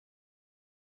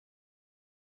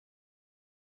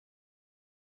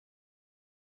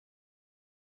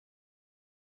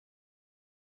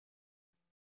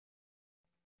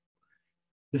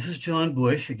This is John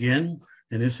Bush again,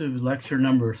 and this is lecture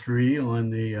number 3 on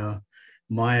the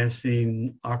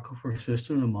Miocene Aquifer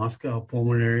system, the Moscow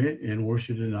Pullman area in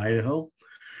Washington, Idaho.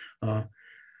 The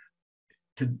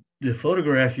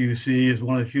photograph you see is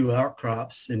one of the few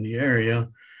outcrops in the area.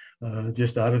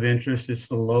 Just out of interest, it's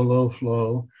the low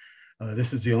flow.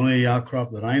 This is the only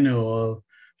outcrop that I know of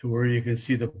to where you can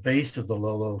see the base of the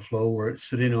low flow where it's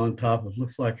sitting on top. It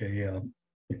looks like a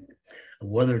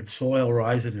weathered soil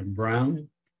rising in brown,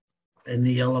 and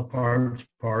the yellow part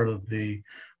of the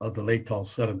lake tall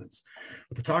sediments.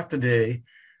 But the talk today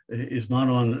is not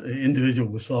on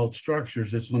individual basalt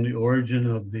structures, it's on the origin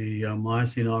of the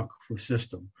Miocene aquifer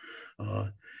system.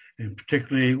 And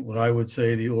particularly what I would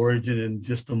say the origin in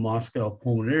just the Moscow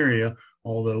Pullman area,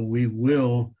 although we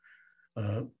will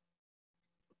go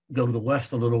to the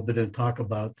west a little bit and talk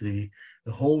about the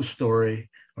whole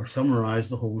story, or summarize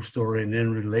the whole story and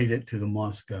then relate it to the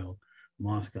Moscow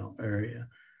area.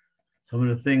 Some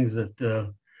of the things that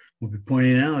we'll be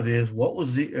pointing out is what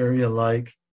was the area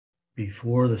like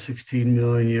before the 16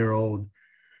 million year old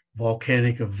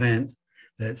volcanic event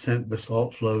that sent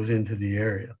basalt flows into the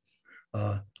area.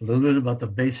 A little bit about the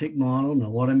basic model. Now,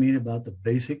 what I mean about the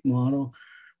basic model,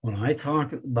 when I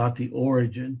talk about the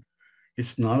origin,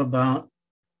 it's not about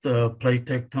the plate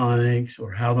tectonics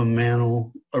or how the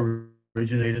mantle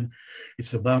originated.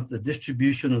 It's about the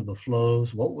distribution of the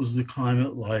flows. What was the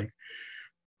climate like?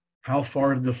 How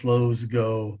far did the flows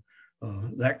go?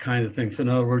 That kind of thing. So in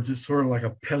other words, it's sort of like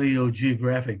a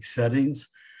paleogeographic settings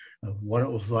of what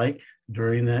it was like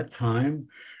during that time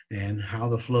and how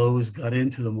the flows got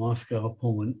into the Moscow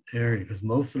Pullman area, because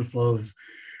most of the flows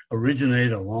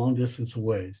originate a long distance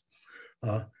away.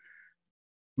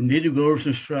 We need to go over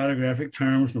some stratigraphic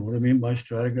terms. And what I mean by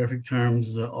stratigraphic terms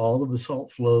is that all the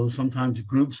basalt flows, sometimes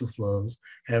groups of flows,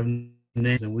 have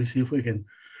names, and we see if we can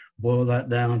boil that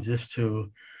down just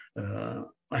to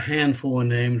a handful of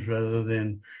names rather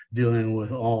than dealing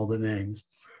with all the names.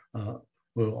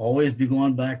 We'll always be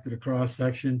going back to the cross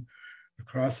section. The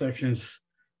cross sections,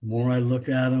 the more I look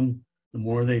at them, the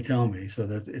more they tell me. So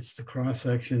that it's the cross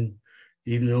section,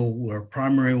 even though our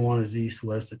primary one is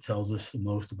east-west, it tells us the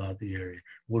most about the area.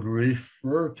 We'll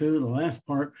refer to the last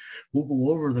part. We'll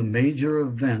go over the major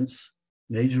events,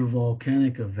 major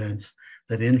volcanic events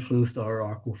that influenced our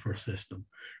aquifer system.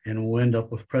 And we'll end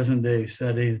up with present day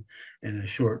setting and a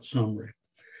short summary.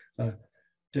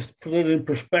 Just to put it in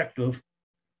perspective,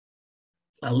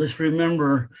 let's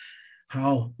remember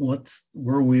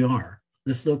where we are.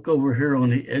 Let's look over here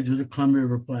on the edge of the Columbia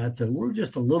River Plateau. We're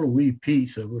just a little wee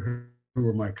piece over here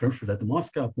where my cursor is at the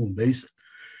Moscow Pullman Basin.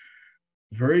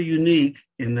 Very unique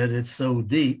in that it's so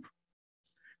deep.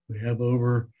 We have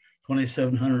over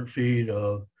 2,700 feet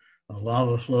of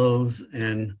lava flows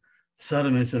and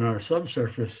sediments in our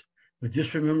subsurface. But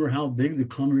just remember how big the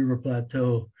Columbia River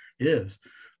Plateau is.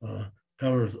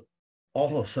 Covers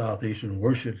all of southeastern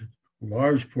Washington,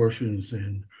 large portions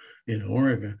in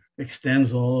Oregon,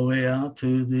 extends all the way out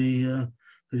to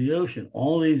the ocean.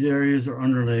 All these areas are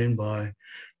underlain by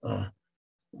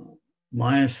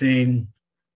Miocene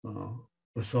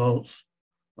basalts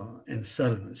and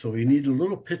sediments. So we need a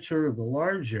little picture of the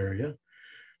large area.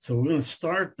 So we're going to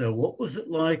start though. What was it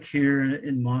like here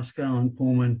in Moscow and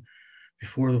Pullman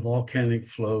before the volcanic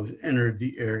flows entered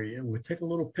the area? We'll take a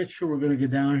little picture. We're going to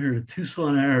get down here to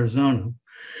Tucson, Arizona.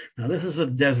 Now this is a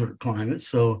desert climate,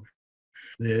 so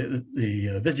the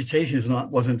vegetation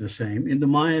wasn't the same. In the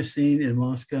Miocene in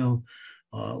Moscow,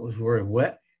 it was very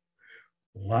wet,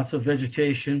 lots of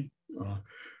vegetation.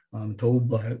 I'm told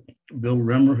by Bill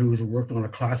Remmer, who was worked on a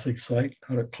classic site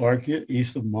out at Clarkia,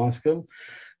 east of Moscow,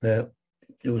 that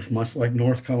it was much like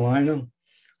North Carolina.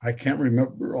 I can't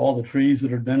remember all the trees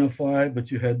that are identified, but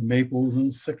you had maples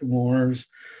and sycamores,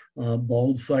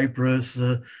 bald cypress,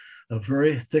 a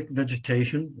very thick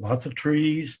vegetation, lots of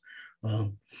trees.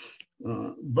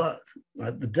 But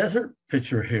the desert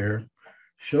picture here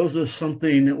shows us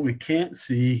something that we can't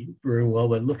see very well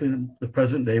by looking at the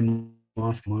present day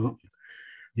Moscow Mountain.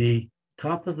 The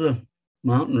top of the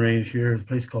mountain range here is a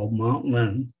place called Mount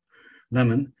Lemon,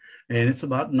 and it's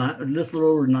about a little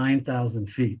over 9,000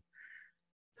 feet.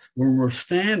 Where we're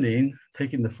standing,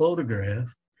 taking the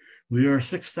photograph, we are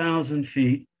 6,000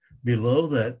 feet below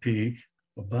that peak,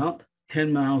 about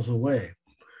 10 miles away.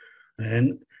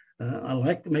 And I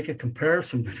like to make a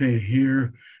comparison between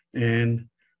here and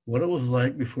what it was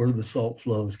like before the basalt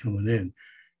flows coming in.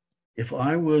 If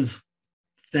I was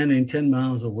standing 10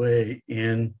 miles away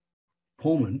in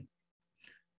Pullman,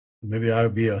 maybe I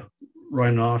would be a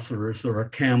rhinoceros or a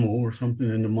camel or something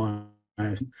in the mine.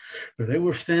 But they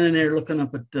were standing there looking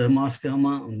up at Moscow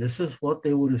Mountain. This is what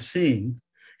they would have seen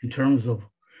in terms of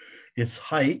its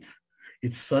height,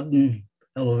 its sudden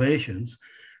elevations.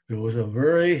 There was a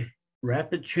very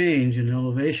rapid change in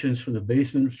elevations from the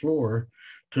basement floor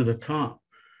to the top.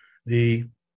 The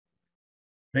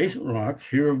basement rocks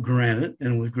here of granite,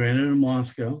 and with granite in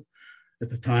Moscow, at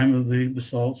the time of the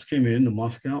basalts came in, the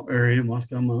Moscow area,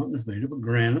 Moscow Mountain is made up of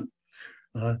granite.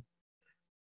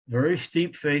 Very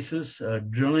steep faces,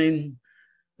 drill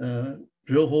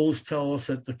holes tell us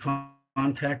that the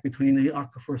contact between the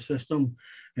aquifer system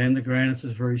and the granites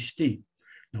is very steep.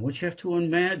 Now, what you have to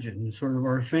imagine, sort of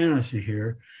our fantasy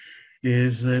here,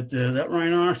 is that that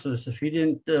rhinoceros, if he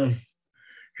didn't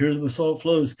hear the basalt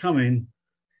flows coming,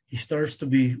 he starts to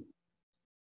be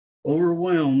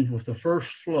overwhelmed with the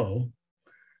first flow.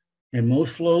 And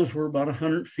most flows were about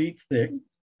 100 feet thick.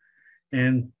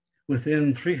 And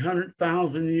within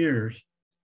 300,000 years,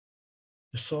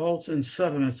 the salts and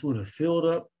sediments would have filled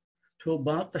up to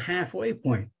about the halfway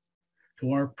point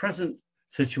to our present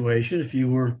situation. If you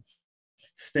were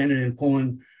standing in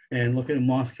Poland and looking at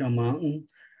Moscow Mountain,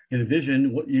 in a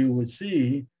vision, what you would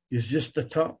see is just the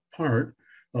top part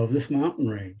of this mountain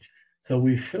range. So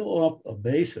we fill up a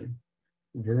basin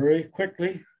very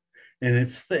quickly, and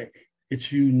it's thick. It's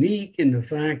unique in the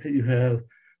fact that you have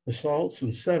the salts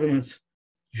and sediments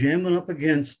jamming up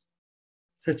against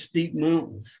such deep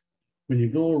mountains. When you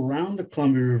go around the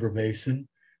Columbia River Basin,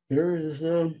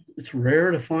 it's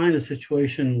rare to find a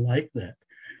situation like that,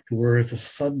 to where it's a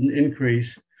sudden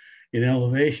increase in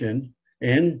elevation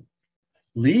and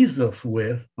leaves us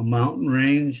with a mountain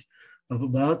range of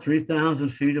about 3,000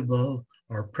 feet above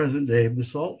our present day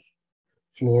basalt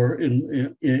floor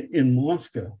in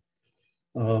Moscow.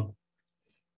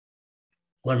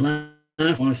 What last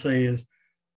I want to say is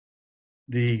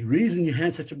the reason you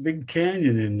had such a big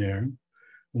canyon in there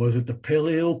was that the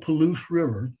Paleopalouse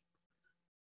River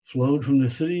flowed from the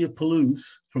city of Palouse,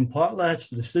 from Potlatch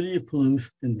to the city of Palouse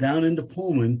and down into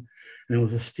Pullman. And it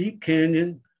was a steep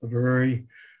canyon,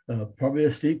 probably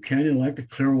a steep canyon like the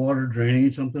Clearwater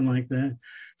drainage, something like that.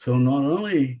 So not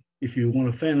only, if you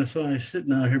want to fantasize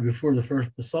sitting out here before the first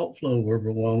basalt flow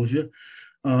overwhelms you,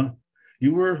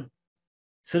 you were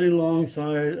sitting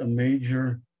alongside a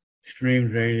major stream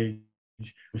drainage,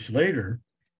 which later,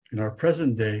 in our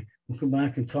present day, we'll come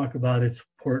back and talk about its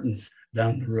importance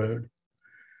down the road.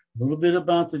 A little bit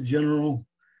about the general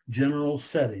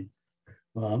setting.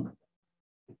 The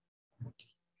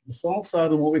salt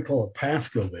side of what we call a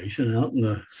Pasco Basin, out in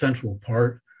the central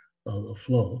part of the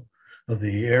flow of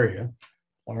the area,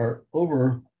 are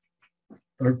over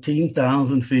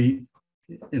 13,000 feet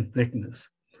in thickness.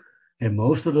 And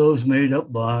most of those made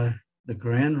up by the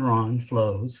Grand Ronde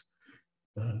flows.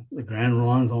 The Grand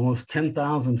Ronde is almost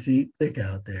 10,000 feet thick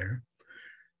out there.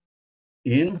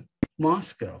 In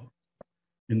Moscow,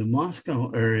 in the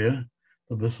Moscow area,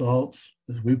 the basalts,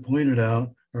 as we pointed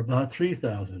out, are about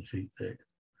 3,000 feet thick.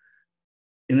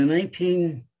 In the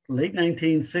late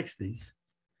 1960s,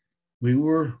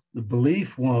 the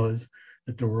belief was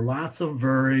that there were lots of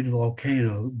buried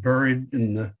volcanoes buried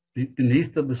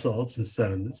beneath the basalts and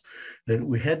sediments, that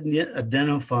we hadn't yet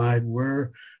identified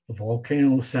where the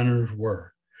volcano centers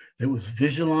were. It was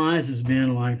visualized as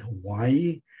being like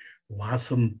Hawaii,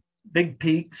 lots of big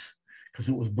peaks, because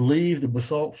it was believed the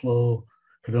basalt flow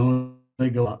could only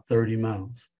go about 30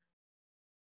 miles.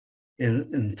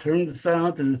 And it turns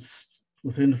out that it's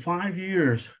within 5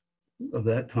 years of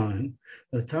that time,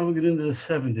 by the time we get into the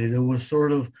 70s, there was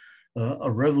sort of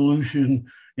a revolution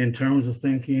in terms of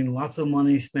thinking, lots of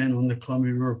money spent on the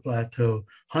Columbia River Plateau,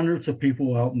 hundreds of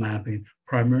people out mapping,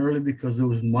 primarily because there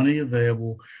was money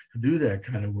available to do that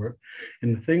kind of work.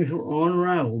 And the things that were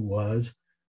unraveled was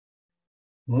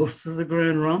most of the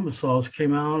Grand Ronde basalts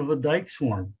came out of a dike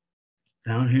swarm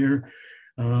down here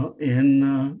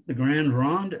in the Grand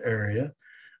Ronde area.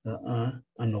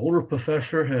 An older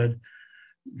professor had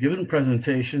given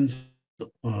presentations.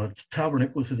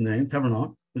 Tabernac was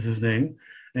his name,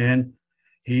 and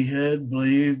he had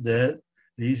believed that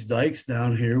these dikes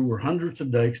down here were hundreds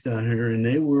of dikes down here, and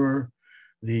they were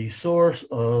the source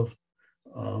of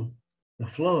the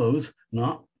flows,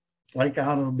 not like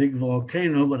out of a big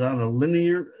volcano, but out of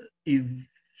linear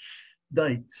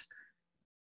dikes.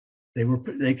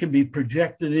 They could be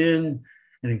projected in,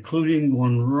 and including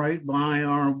one right by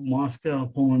our Moscow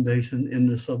Pullman Basin in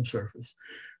the subsurface.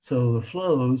 So the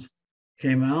flows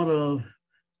came out of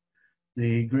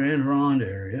the Grand Ronde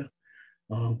area.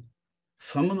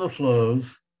 Some of the flows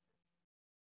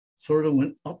sort of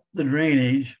went up the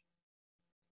drainage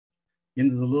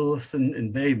into the Lewiston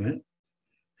embayment,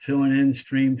 filling in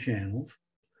stream channels.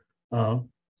 But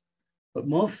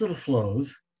most of the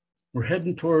flows we're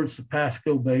heading towards the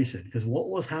Pasco Basin, because what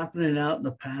was happening out in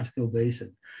the Pasco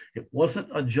Basin, it wasn't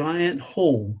a giant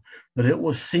hole, but it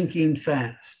was sinking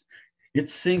fast. It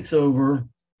sinks over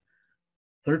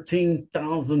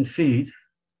 13,000 feet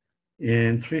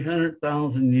in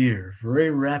 300,000 years,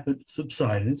 very rapid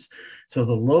subsidence. So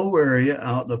the low area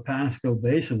out in the Pasco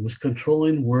Basin was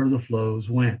controlling where the flows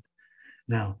went.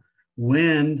 Now,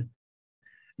 when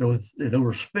they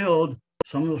were spilled,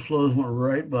 some of the flows went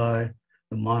right by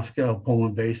the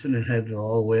Moscow-Pullman Basin and headed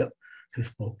all the way up to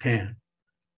Spokane.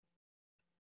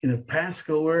 In the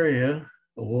Pasco area,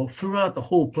 well, throughout the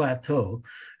whole plateau,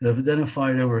 they've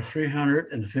identified over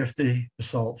 350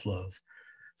 basalt flows.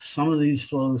 Some of these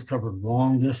flows covered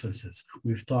long distances.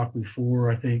 We've talked before,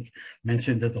 I think,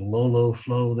 mentioned that the low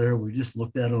flow there we just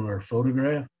looked at on our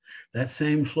photograph. That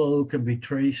same flow can be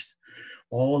traced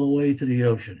all the way to the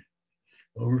ocean,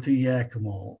 over to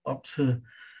Yakima, up to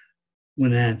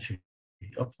Wenatchee,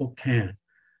 up Spokane.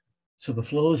 So the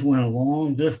flows went a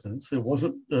long distance. It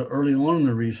wasn't early on in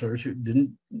the research.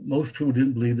 Most people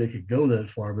didn't believe they could go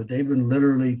that far, but they've been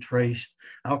literally traced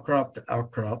outcrop to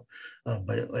outcrop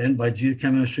by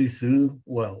geochemistry through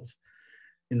wells.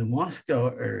 In the Moscow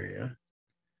area,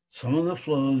 some of the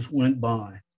flows went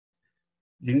by,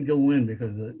 didn't go in,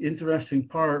 because the interesting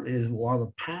part is while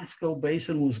the Pasco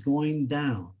Basin was going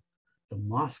down, the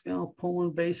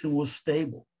Moscow-Pullman Basin was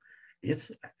stable. It's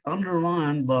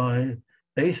underlined by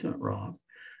basement rock,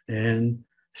 and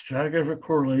stratigraphic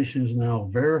correlations now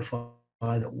verify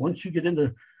that once you get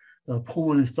into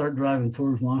Pullman and start driving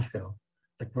towards Moscow,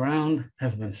 the ground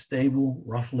has been stable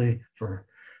roughly for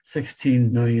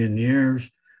 16 million years.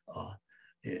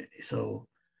 So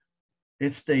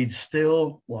it stayed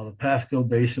still while the Pasco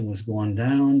Basin was going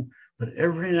down, but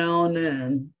every now and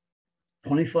then,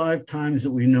 25 times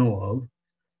that we know of,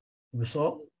 the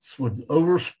salts would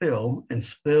overspill and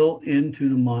spill into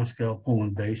the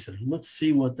Moscow-Pullman Basin. Let's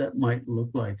see what that might look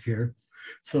like here.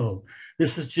 So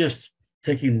this is just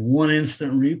taking one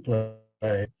instant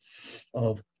replay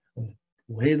of the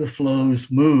way the flows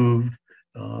moved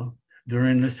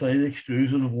during, let's say, the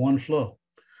extrusion of one flow.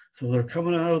 So they're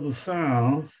coming out of the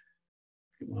south.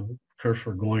 Get my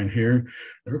cursor going here.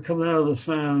 They're coming out of the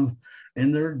south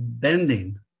and they're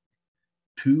bending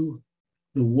to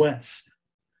the west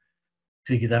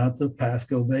to get out the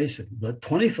Pasco Basin. But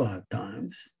 25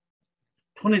 times,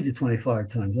 20 to 25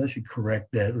 times, I should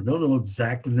correct that. We don't know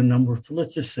exactly the number, so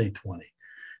let's just say 20.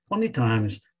 20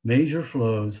 times major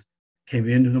flows came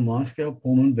into the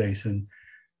Moscow-Pullman Basin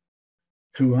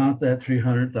throughout that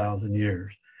 300,000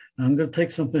 years. Now I'm going to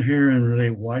take something here and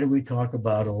relate, why do we talk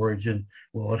about origin?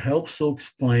 Well, it helps to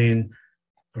explain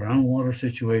groundwater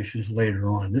situations later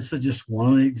on. This is just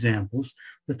one of the examples.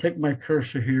 Let's take my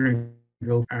cursor here and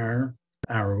go arrow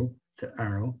to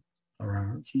arrow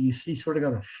around. So you see sort of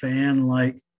got a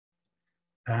fan-like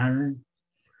pattern.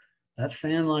 That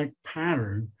fan-like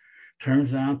pattern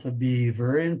turns out to be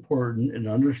very important in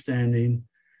understanding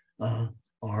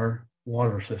our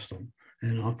water system.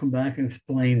 And I'll come back and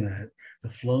explain that. The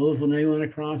flows, when they went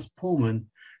across Pullman,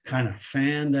 kind of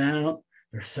fanned out.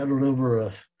 They're settled over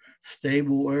a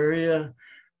stable area.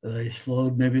 They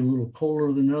flowed maybe a little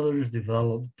colder than others,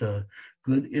 developed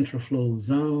good intraflow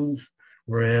zones.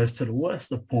 Whereas to the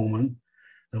west of Pullman,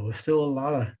 there was still a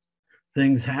lot of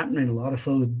things happening, a lot of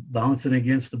flows bouncing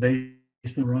against the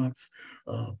basement rocks,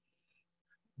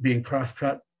 being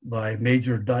cross-cut by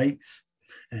major dikes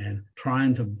and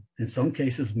trying to, in some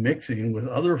cases, mixing with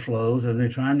other flows, and they're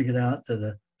trying to get out to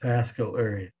the Pasco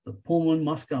area. The Pullman,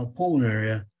 Moscow-Pullman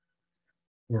area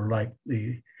were like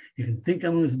you can think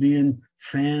of them as being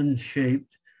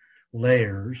fan-shaped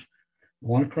layers,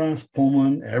 one across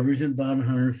Pullman, averaging about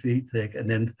 100 feet thick, and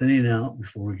then thinning out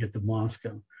before we get to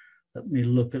Moscow. Let me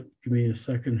give me a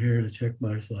second here to check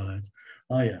my slides.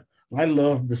 Oh yeah, I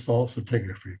love basalt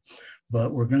stratigraphy,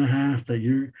 but you're going to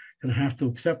have to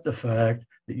accept the fact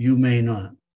that you may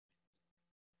not.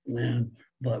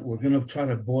 But we're going to try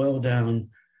to boil down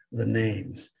the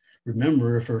names.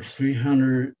 Remember, for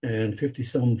 350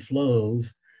 some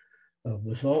flows,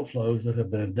 basalt flows that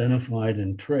have been identified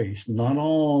and traced, not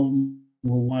all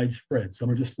were widespread.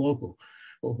 Some are just local.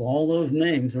 Of all those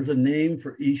names, there's a name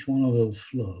for each one of those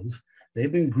flows.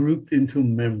 They've been grouped into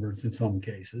members in some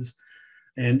cases.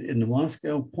 And in the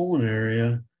Moscow-Pullman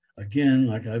area, again,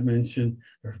 like I mentioned,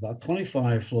 there's about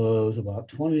 25 flows, about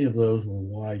 20 of those were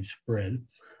widespread.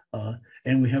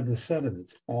 And we have the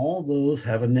sediments. All those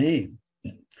have a name.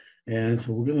 And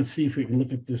so we're going to see if we can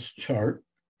look at this chart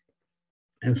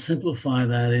and simplify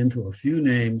that into a few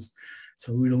names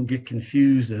so we don't get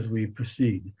confused as we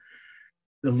proceed.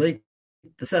 The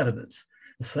sediments.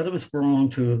 The sediments belong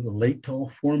to the Lake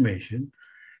Tull Formation,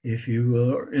 If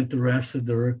you are interested,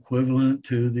 they're equivalent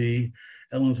to the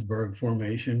Ellensburg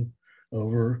Formation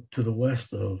over to the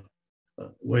west of,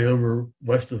 way over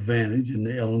west of Vantage in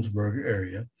the Ellensburg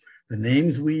area. The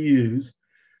names we use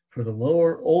for the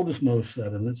lower, oldest most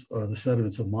sediments are the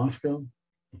sediments of Moscow,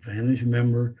 the Vantage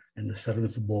Member, and the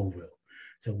sediments of Bowville.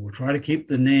 So we'll try to keep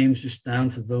the names just down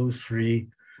to those three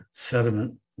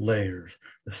sediment layers.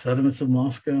 The sediments of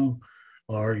Moscow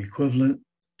are equivalent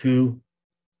to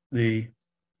the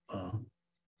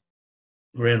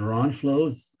Grand Ronde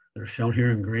flows. They're shown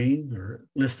here in green. They're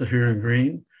listed here in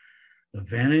green. The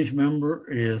Vantage Member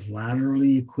is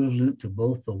laterally equivalent to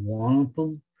both the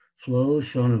wampum flows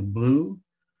shown in blue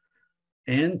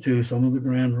and to some of the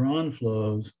Grand Ronde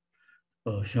flows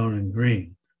shown in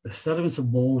green. The sediments of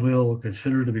Bowville are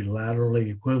considered to be laterally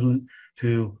equivalent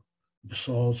to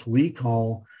basalts we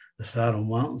call the Saddle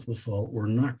Mountains basalt. We're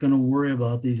not going to worry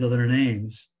about these other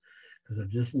names because they're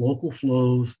just local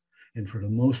flows, and for the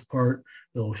most part,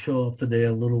 they'll show up today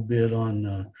a little bit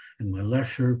on in my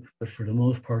lecture, but for the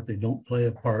most part, they don't play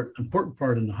important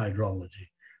part in the hydrology.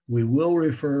 We will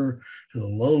refer to the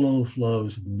low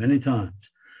flows many times,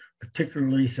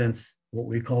 particularly since what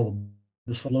we call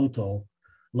the basalt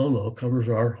low covers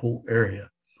our whole area.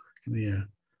 Give me a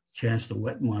chance to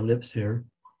wet my lips here.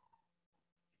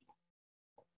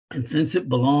 And since it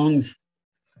belongs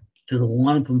to the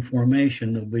wampum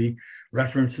formation, there'll be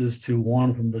references to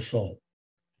wampum basalt.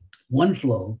 One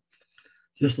flow,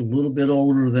 just a little bit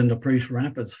older than the Priest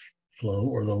Rapids flow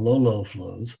or the low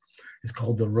flows, is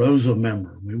called the Rosa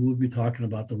Member. We will be talking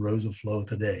about the Rosa flow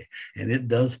today, and it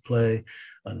does play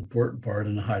an important part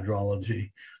in the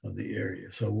hydrology of the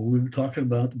area. So we'll be talking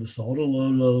about the basalt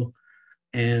low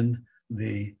and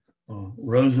the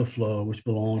Rosa flow, which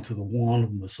belong to the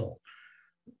wampum basalt.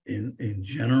 In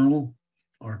general,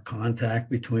 our contact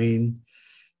between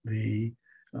the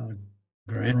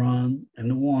Grand Ronde and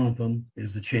the wampum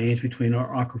is the change between our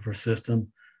aquifer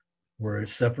system, where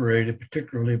it's separated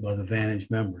particularly by the Vantage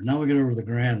Member. Now we get over to the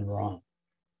Grand Ronde.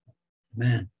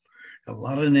 Man, a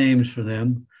lot of names for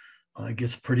them. It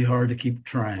gets pretty hard to keep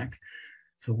track.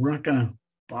 So we're not going to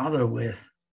bother with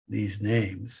these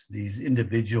names, these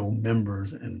individual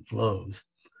members and flows.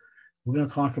 We're going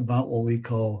to talk about what we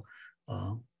call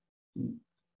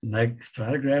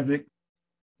stratigraphic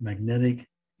magnetic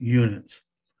units.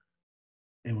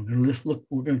 And we're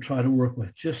going to try to work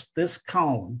with just this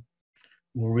column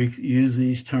where we use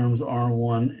these terms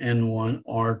R1, N1,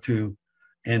 R2,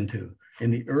 N2.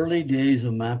 In the early days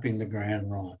of mapping the Grand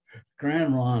Ronde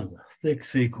is a thick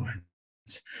sequence.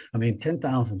 I mean,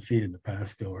 10,000 feet in the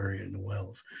Pasco area in the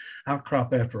wells.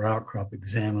 Outcrop after outcrop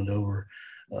examined over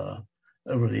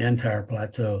the entire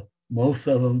plateau. Most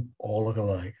of them all look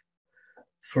alike.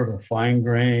 Sort of fine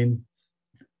grain,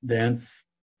 dense,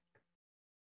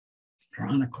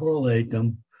 trying to correlate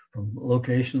them from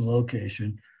location to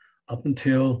location up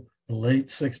until the late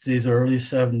 60s, early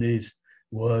 70s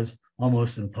was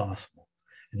almost impossible.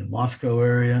 In the Moscow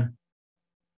area,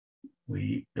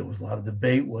 there was a lot of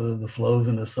debate whether the flows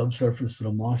in the subsurface of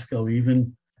the Moscow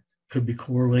even could be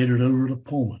correlated over to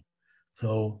Pullman.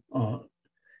 So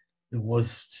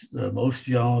most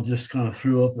geologists kind of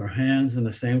threw up their hands, and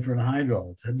the same for the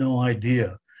hydrologists. Had no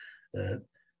idea that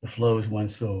the flows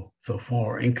went so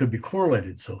far and could be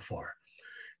correlated so far.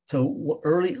 So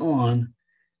early on,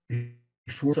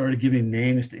 before we started giving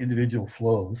names to individual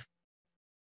flows,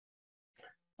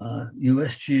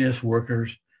 USGS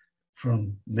workers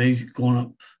from going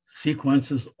up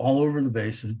sequences all over the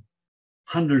basin,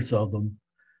 hundreds of them,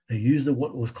 they used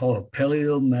what was called a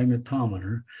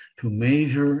paleomagnetometer to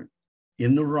measure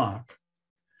in the rock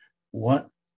what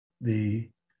the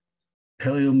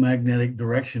paleomagnetic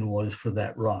direction was for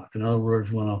that rock. In other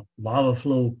words, when a lava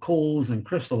flow cools and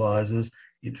crystallizes,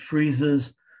 it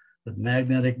freezes the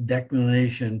magnetic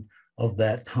declination of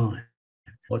that time.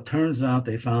 Well, it turns out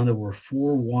they found there were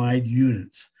 4 wide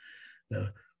units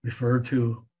referred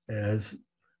to as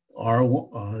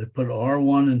R1. They put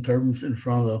R1 in terms in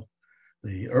front of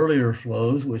the earlier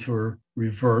flows, which were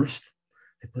reversed.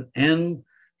 They put N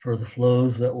for the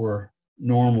flows that were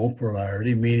normal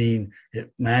polarity, meaning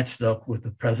it matched up with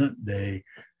the present day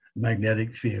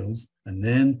magnetic fields. And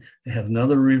then they had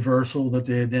another reversal that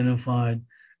they identified.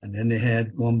 And then they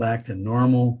had going back to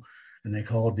normal, and they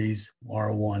called these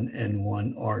R1,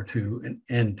 N1, R2, and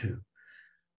N2.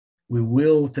 We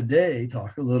will today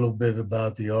talk a little bit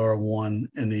about the R1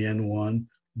 and the N1.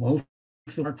 Most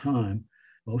of our time,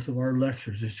 most of our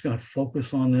lectures, is going to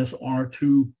focus on this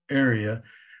R2 area,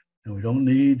 and we don't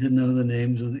need to know the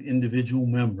names of the individual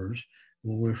members.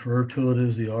 We'll refer to it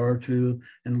as the R2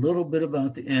 and a little bit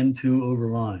about the N2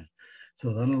 overlying.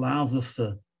 So that allows us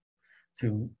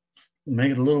to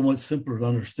make it a little much simpler to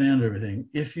understand everything,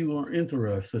 if you are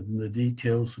interested in the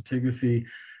detailed stratigraphy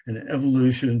and the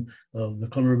evolution of the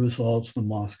Columbia basalts in the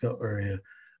Moscow area,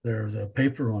 there's a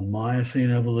paper on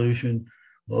Miocene evolution,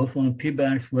 both on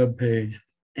PBAC's webpage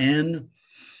and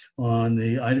on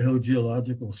the Idaho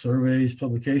Geological Survey's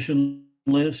publication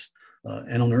list,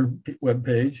 and on their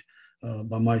webpage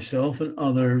by myself and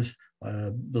others,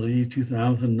 I believe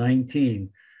 2019.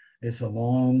 It's a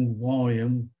long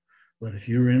volume, but if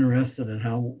you're interested in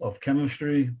how of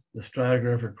chemistry, the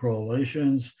stratigraphic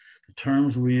correlations, the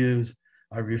terms we use,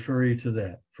 I refer you to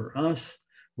that. For us,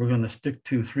 we're going to stick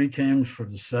to 3 chems for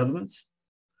the sediments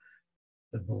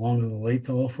that belong to the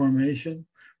Latol Formation.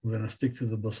 We're going to stick to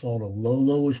the basalt of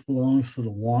Lolo, which belongs to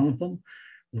the Wanapum,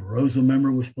 the Rosa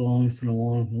member, which belongs to the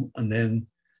Wanapum, and then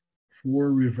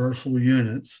 4 reversal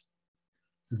units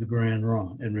to the Grand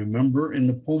Ronde. And remember, in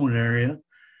the Pullman area,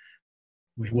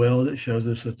 that shows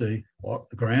us that the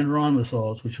Grand Ronde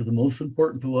basalts, which are the most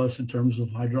important to us in terms of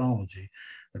hydrology,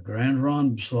 the Grand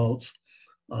Ronde basalts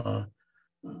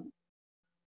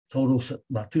total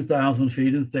about 2,000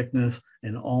 feet in thickness,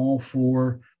 and all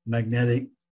 4 magnetic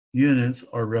units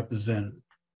are represented.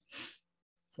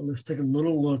 So let's take a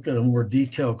little look at a more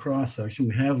detailed cross section.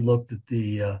 We have looked at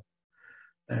the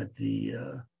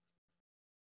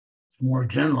more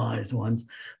generalized ones.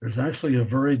 There's actually a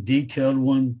very detailed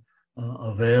one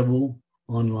available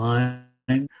online,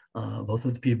 both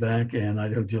at the PBAC and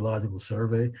Idaho Geological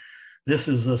Survey. This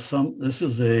is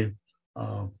a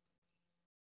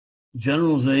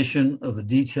generalization of the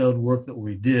detailed work that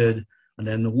we did, and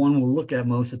then the one we'll look at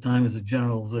most of the time is a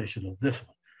generalization of this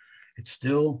one. It's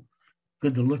still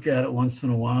good to look at it once in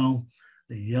a while.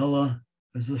 The yellow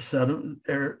is the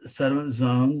sediment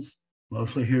zones,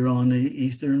 mostly here on the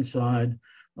eastern side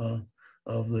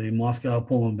of the Moscow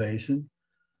Pullman Basin.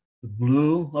 The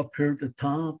blue up here at the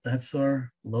top, that's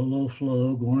our low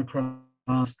flow going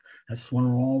across. That's when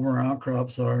all of our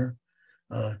outcrops are.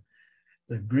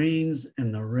 The greens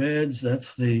and the reds,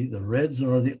 that's the reds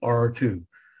are the R2.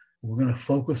 We're going to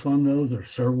focus on those. There are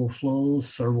several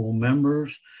flows, several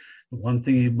members. The one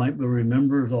thing you might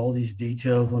remember is all these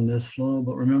details on this flow,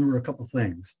 but remember a couple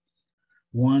things.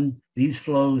 One, these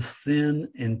flows thin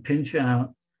and pinch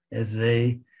out as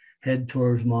they head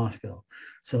towards Moscow.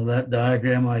 So that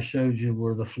diagram I showed you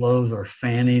where the flows are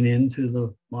fanning into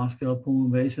the Moscow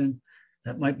Pullman Basin,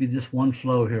 that might be just one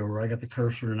flow here where I got the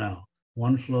cursor now.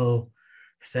 One flow,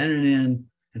 standing in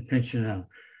and pinching out.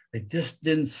 They just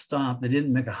didn't stop. They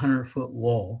didn't make a 100-foot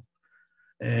wall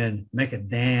and make a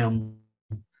dam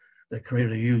that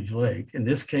created a huge lake. In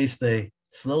this case, they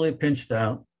slowly pinched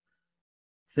out,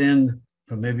 thinned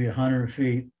from maybe 100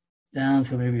 feet down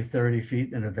to maybe 30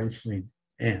 feet and eventually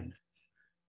end.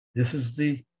 This is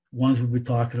the ones we'll be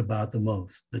talking about the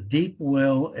most. The deep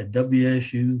well at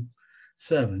WSU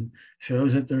 7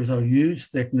 shows that there's a huge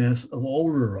thickness of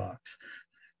older rocks.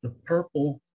 The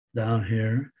purple down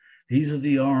here, these are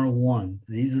the R1.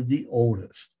 These are the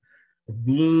oldest. The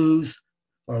blues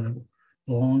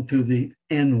belong to the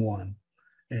N1.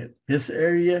 And this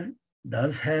area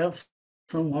does have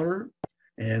some water,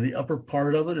 and the upper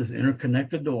part of it is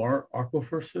interconnected to our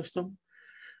aquifer system.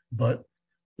 But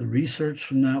the research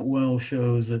from that well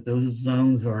shows that those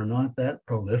zones are not that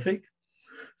prolific.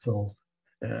 So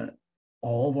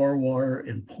all of our water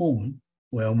in Pullman,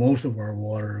 well, most of our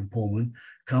water in Pullman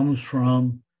comes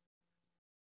from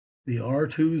the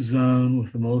R2 zone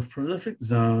with the most prolific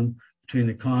zone between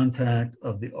the contact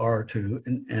of the R2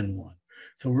 and N1.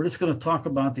 So we're just going to talk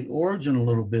about the origin a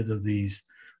little bit of these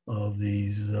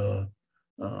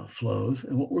flows.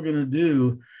 And what we're going to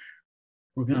do,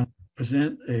 we're going to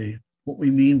present what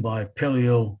we mean by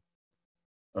paleo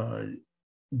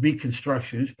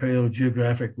reconstructions,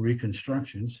 paleogeographic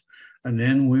reconstructions, and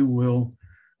then we will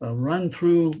run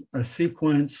through a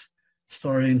sequence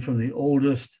starting from the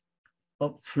oldest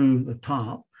up through the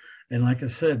top. And like I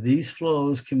said, these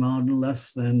flows came out in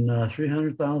less than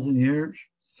 300,000 years,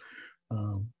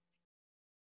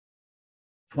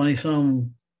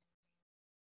 20-some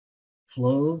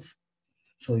flows.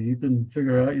 So you can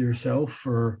figure out yourself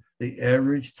for the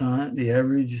average time, the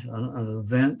average on an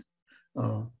event.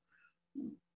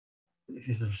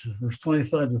 If there's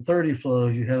 25 to 30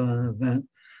 flows you have on an event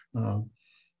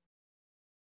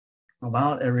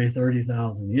about every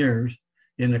 30,000 years.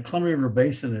 In the Columbia River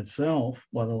Basin itself,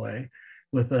 by the way,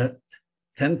 with that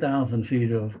 10,000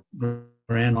 feet of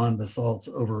Grand Ronde basalts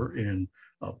over in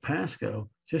Pasco,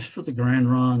 just for the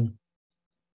Grand Ronde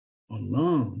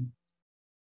alone,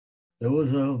 there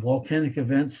was a volcanic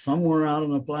event somewhere out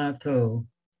on the plateau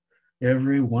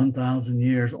every 1,000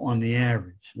 years on the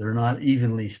average. They're not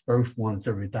evenly dispersed once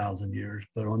every 1,000 years,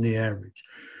 but on the average.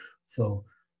 So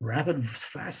rapid,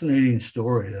 fascinating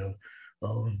story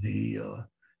of the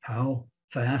how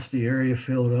fast the area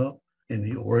filled up and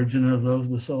the origin of those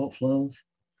basalt flows.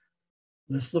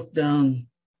 Let's look down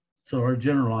to our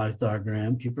generalized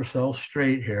diagram. Keep ourselves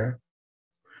straight here.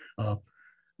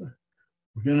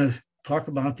 We're going to talk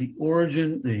about the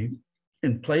origin, the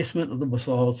emplacement of the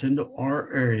basalts into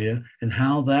our area and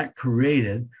how that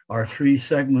created our three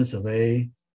segments of A,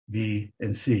 B,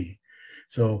 and C.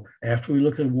 So after we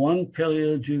look at one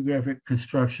paleogeographic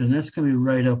construction, that's going to be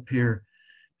right up here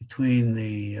between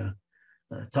the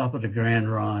top of the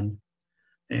Grand Ronde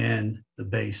and the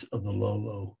base of the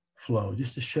Lolo flow,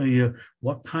 just to show you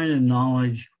what kind of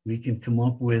knowledge we can come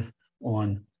up with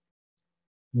on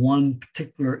one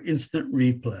particular instant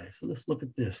replay. So let's look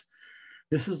at this.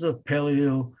 This is a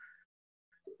paleo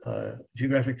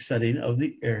geographic setting of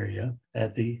the area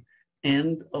at the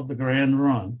end of the Grand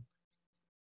Ronde.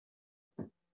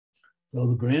 So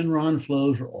the Grand Ronde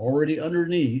flows are already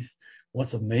underneath.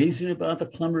 What's amazing about the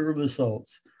Columbia River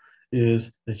basalts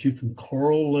is that you can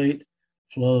correlate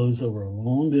flows over a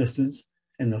long distance,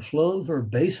 and the flows are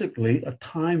basically a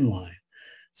timeline.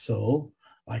 So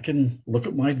I can look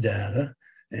at my data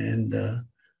and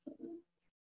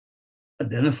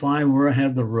identify where I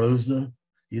have the rosa,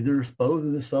 either exposed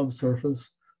to the subsurface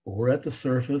or at the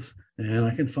surface, and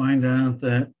I can find out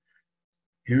that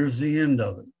here's the end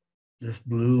of it. This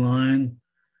blue line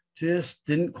just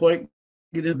didn't quite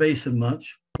get in the basin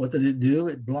much. What did it do?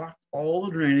 It blocked all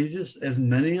the drainages, as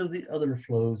many of the other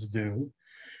flows do,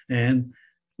 and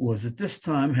was at this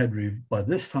time by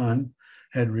this time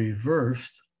had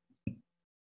reversed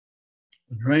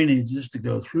the drainages to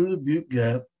go through the Butte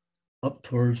Gap up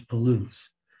towards Palouse.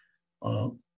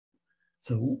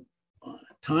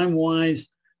 Time-wise,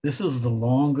 this is the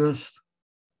longest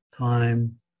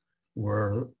time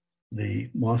where the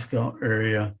Moscow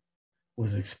area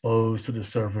was exposed to the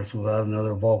surface without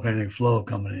another volcanic flow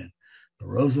coming in. The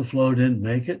Rosa flow didn't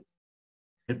make it.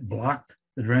 It blocked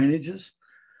the drainages.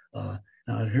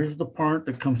 Now here's the part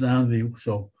that comes down to the,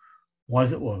 so why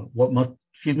is it,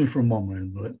 excuse me for a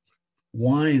moment, but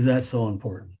why is that so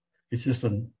important? It's just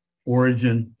an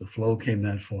origin, the flow came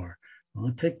that far.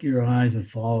 I'll take your eyes and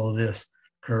follow this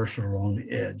cursor along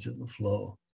the edge of the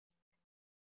flow.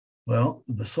 Well,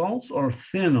 the basalts are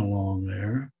thin along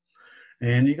there,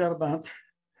 and you got about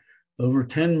over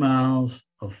 10 miles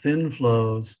of thin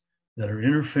flows that are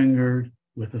interfingered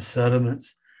with the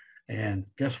sediments. And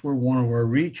guess where one of our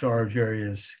recharge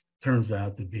areas turns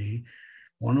out to be?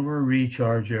 One of our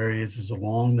recharge areas is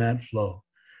along that flow.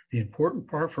 The important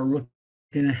part for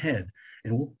looking ahead,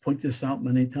 and we'll point this out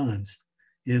many times,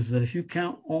 is that if you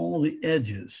count all the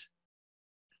edges,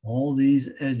 all these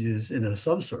edges in the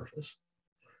subsurface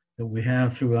that we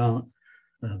have throughout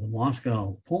the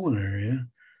Moscow Pullman area,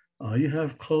 you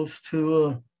have close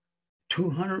to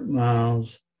 200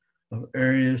 miles of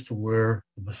areas to where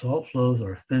the basalt flows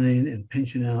are thinning and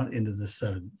pinching out into the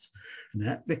sediments. And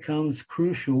that becomes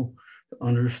crucial to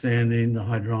understanding the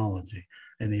hydrology.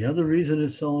 And the other reason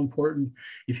it's so important,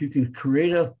 if you can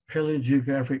create a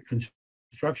paleogeographic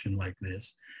construction like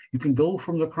this, you can go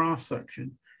from the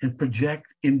cross-section and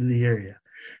project into the area.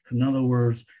 In other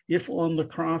words, if on the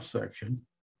cross-section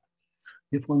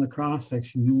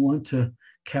you want to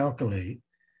calculate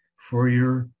for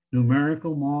your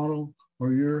numerical model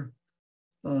or your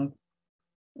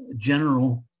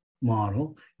general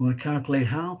model, you want to calculate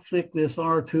how thick this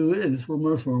R2 is, where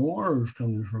most of our water is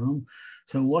coming from.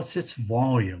 So what's its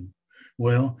volume?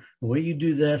 Well, the way you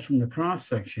do that from the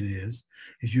cross-section is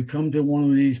you come to one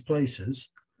of these places,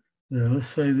 let's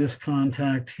say this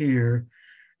contact here,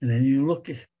 and then you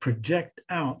project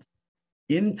out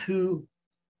into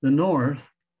the north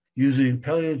using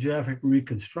paleogeographic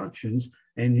reconstructions,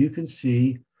 and you can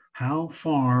see how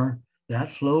far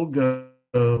that flow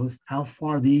goes, how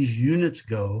far these units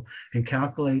go, and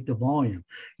calculate the volume.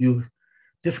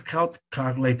 Difficult to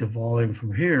calculate the volume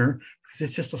from here because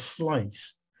it's just a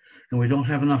slice, and we don't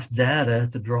have enough data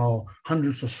to draw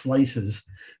hundreds of slices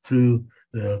through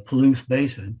the Palouse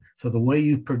Basin. So the way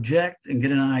you project and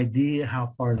get an idea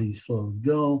how far these flows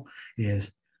go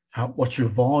is what your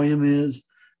volume is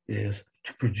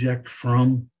to project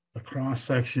from the cross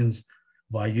sections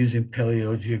by using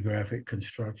paleogeographic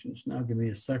constructions. Now give me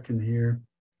a second here.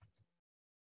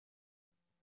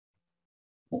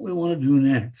 What we want to do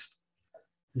next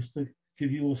is to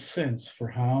give you a sense for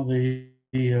how the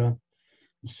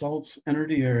basalts enter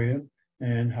the area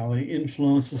and how they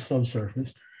influence the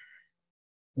subsurface.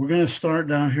 We're going to start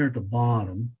down here at the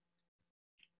bottom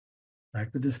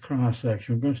back to this cross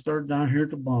section. We're going to start down here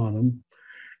at the bottom,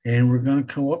 and we're going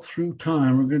to come up through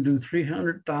time. We're going to do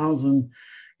 300,000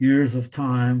 years of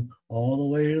time all the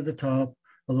way to the top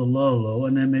of the low,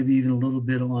 and then maybe even a little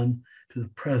bit on to the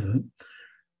present,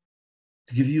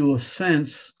 to give you a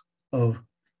sense of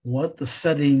what the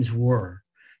settings were.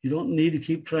 You don't need to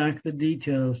keep track of the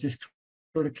details, just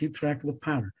sort of keep track of the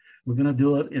pattern. We're going to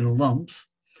do it in lumps.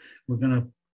 We're going to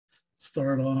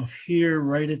start off here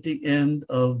right at the end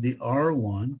of the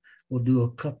R1. We'll do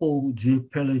a couple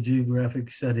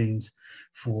paleogeographic settings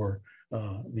for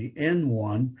the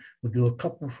N1. We'll do a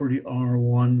couple for the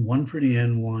R1, one for the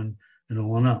N1, and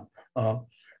one up.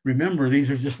 Remember, these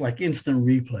are just like instant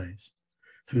replays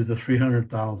through the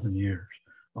 300,000 years.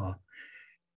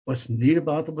 What's neat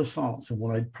about the basalts, and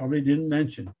what I probably didn't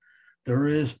mention, there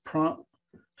is, to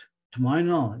my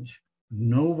knowledge,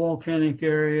 no volcanic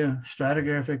area,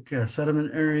 stratigraphic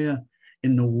sediment area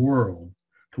in the world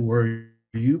to where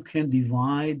you can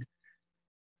divide,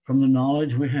 from the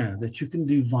knowledge we have, that you can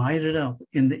divide it up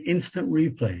in the instant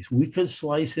replays. We could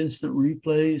slice instant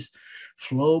replays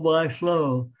flow by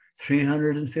flow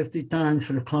 350 times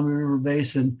for the Columbia River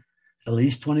Basin, at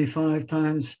least 25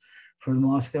 times for the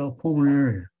Moscow-Pullman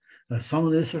area. Some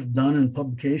of this is done in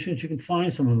publications. You can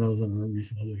find some of those in the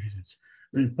recent publications.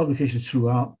 In publications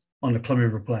throughout on the Columbia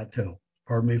River Plateau.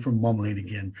 Pardon me for mumbling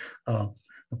again. The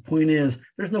point is,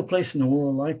 there's no place in the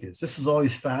world like this. This has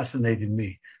always fascinated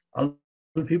me. Other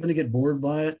people to get bored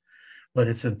by it, but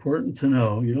it's important to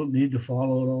know. You don't need to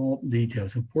follow it all in detail.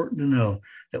 It's important to know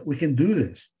that we can do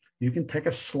this. You can take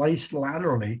a slice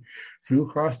laterally through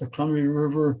across the Columbia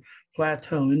River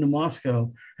Plateau into Moscow,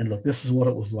 and look, this is what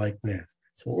it was like then.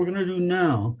 So what we're going to do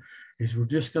now is we're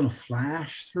just going to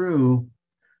flash through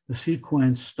the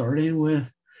sequence, starting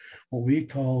with what we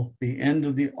call the end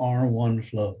of the R1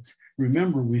 flows.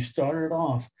 Remember, we started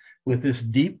off with this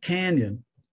deep canyon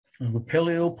of the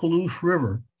Paleopalouse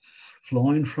River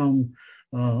flowing from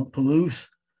Palouse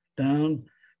down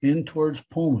in towards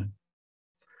Pullman.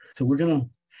 So we're going to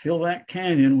fill that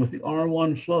canyon with the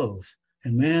R1 flows.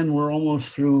 And man, we're almost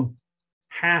through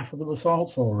half of the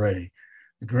basalts already.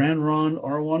 The Grand Ronde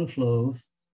R1 flows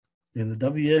in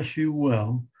the WSU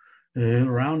well,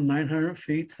 around 900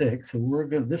 feet thick. So we're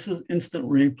going. This is instant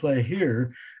replay.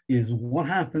 Here is what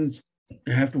happens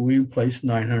after we replace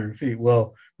 900 feet.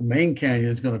 Well, the main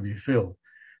canyon is going to be filled.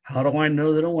 How do I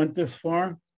know that it went this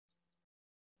far?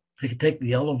 You can take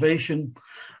the elevation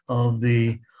of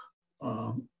the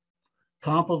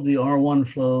top of the R1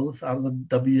 flows out of the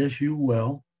WSU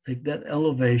well. Take that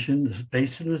elevation. This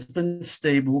basin has been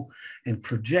stable, and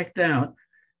project out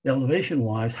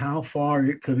elevation-wise how far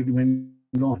it could have been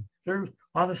going. There's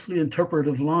obviously an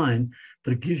interpretive line,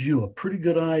 but it gives you a pretty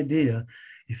good idea.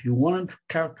 If you wanted to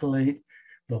calculate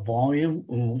the volume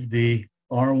of the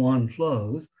R1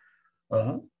 flows,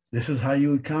 this is how you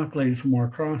would calculate it from our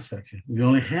cross-section. We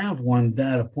only have one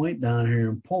data point down here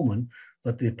in Pullman,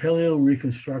 but the paleo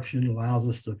reconstruction allows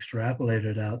us to extrapolate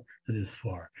it out to this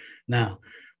far. Now,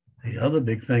 the other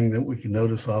big thing that we can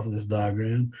notice off of this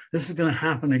diagram, this is going to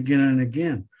happen again and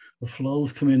again. The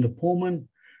flows come into Pullman,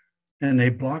 and they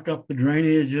block up the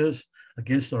drainages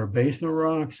against our basement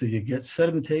rocks, so you get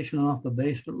sedimentation off the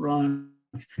basement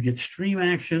rocks. You get stream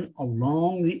action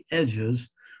along the edges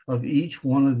of each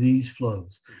one of these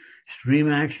flows.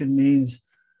 Stream action means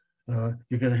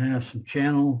you're going to have some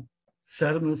channel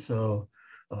sediments, so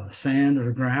sand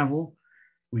or gravel.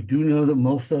 We do know that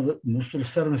most of the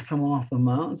sediments come off the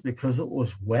mountains because it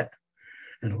was wet,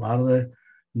 and a lot of the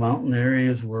mountain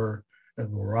areas were the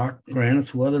rock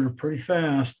granites weathered pretty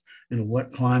fast in a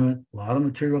wet climate. A lot of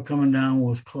material coming down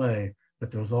was clay, but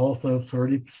there was also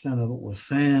 30% of it was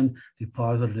sand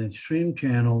deposited in stream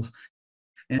channels,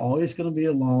 and always going to be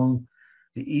along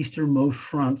the easternmost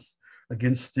fronts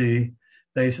against the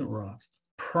basement rocks.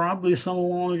 Probably some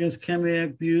along against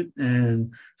Kamiak Butte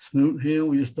and Smoot Hill.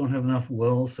 We just don't have enough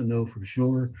wells to know for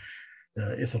sure.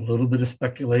 It's a little bit of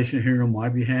speculation here on my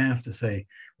behalf to say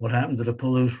what happened to the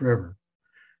Palouse River.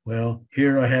 Well,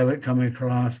 here I have it coming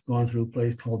across, going through a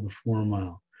place called the 4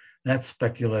 Mile. That's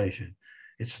speculation.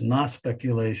 It's not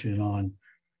speculation on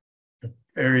the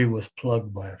area was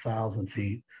plugged by 1,000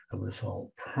 feet of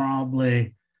basalt,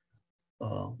 probably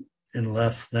in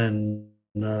less than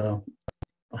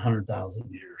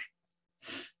 100,000 years.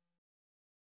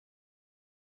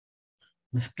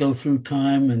 Let's go through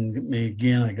time, and get me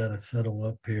again. I got to settle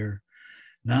up here.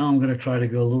 Now I'm going to try to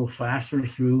go a little faster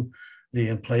through the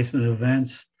emplacement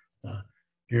events.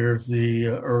 Here's the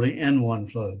early N1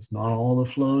 flows. Not all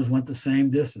the flows went the same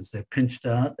distance. They pinched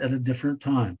out at a different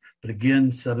time. But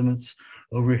again, sediments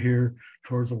over here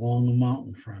towards along the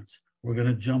mountain fronts. We're going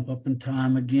to jump up in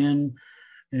time again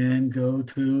and go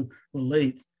to the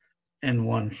late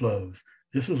N1 flows.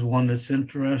 This is one that's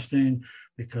interesting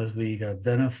because we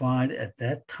identified at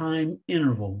that time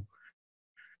interval,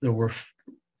 there were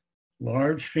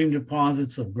large stream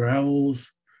deposits of gravels,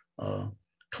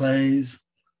 clays,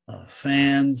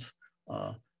 sands,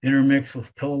 intermixed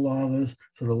with pillow lavas.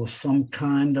 So there was some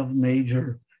kind of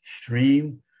major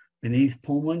stream beneath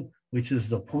Pullman, which is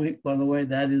the point, by the way,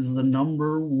 that is the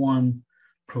 #1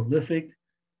 prolific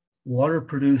water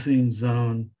producing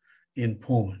zone in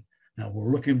Pullman. Now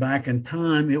we're looking back in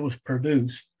time, it was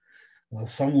produced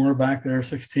somewhere back there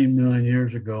 16 million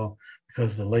years ago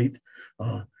because the late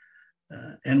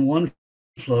N1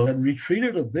 flow had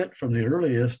retreated a bit from the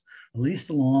earliest, at least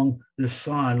along this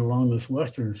side, along this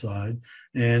western side.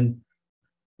 And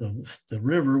the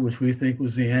river, which we think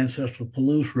was the ancestral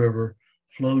Palouse River,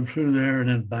 flowed through there and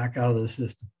then back out of the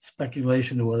system.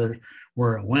 Speculation to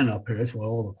where it went up here. That's why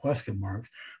all the question marks.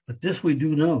 But this we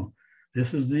do know.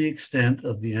 This is the extent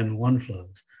of the N1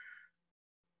 flows.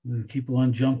 We'll keep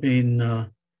on jumping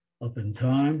up in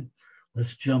time.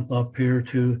 Let's jump up here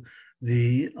to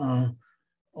the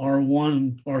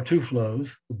R1, R2 flows.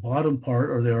 The bottom part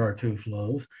are the R2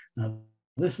 flows. Now,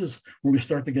 this is where we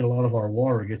start to get a lot of our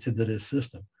water gets into this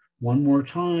system. One more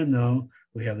time, though,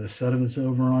 we have the sediments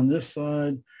over on this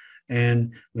side,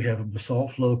 and we have a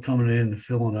basalt flow coming in and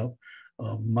filling up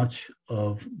much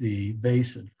of the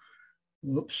basin.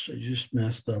 Whoops, I just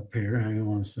messed up here. Hang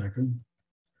on a second.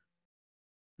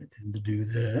 I tend to do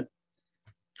that.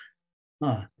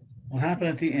 What happened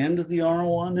at the end of the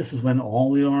R1? This is when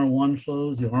all the R1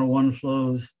 flows, the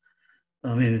R2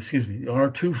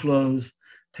 flows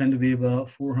tend to be about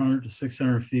 400 to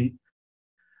 600 feet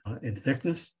in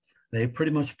thickness. They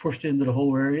pretty much pushed into the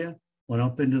whole area, went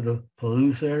up into the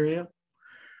Palouse area.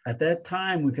 At that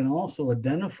time, we can also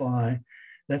identify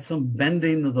that some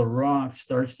bending of the rock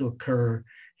starts to occur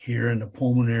here in the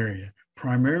Pullman area,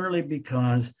 primarily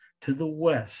because to the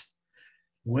west,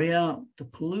 way out the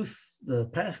Palouse, the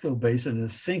Pasco Basin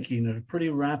is sinking at a pretty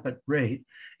rapid rate.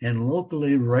 And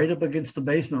locally, right up against the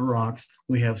basement rocks,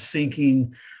 we have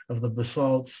sinking of the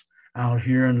basalts out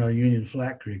here in the Union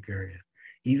Flat Creek area.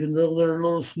 Even though they're a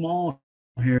little small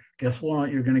here, guess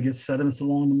what? You're going to get sediments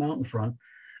along the mountain front.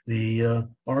 The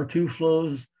R2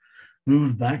 flows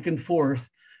move back and forth.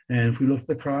 And if we look at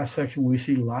the cross section, we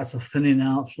see lots of thinning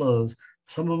out flows.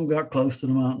 Some of them got close to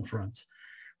the mountain fronts.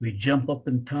 We jump up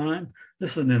in time.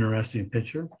 This is an interesting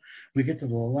picture. We get to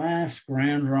the last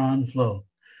Grand Ronde flow.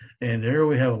 And there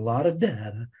we have a lot of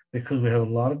data because we have a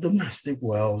lot of domestic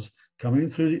wells coming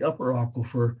through the upper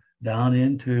aquifer down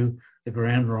into the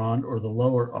Grand Ronde or the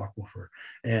lower aquifer.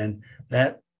 And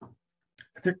that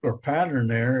particular pattern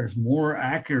there is more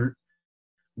accurate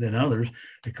than others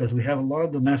because we have a lot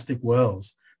of domestic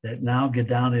wells that now get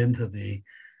down into the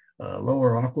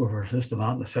lower aquifer system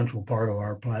out in the central part of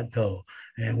our plateau.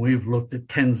 And we've looked at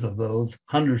tens of those,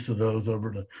 hundreds of those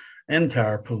over the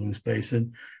entire Palouse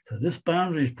Basin. So this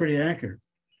boundary is pretty accurate,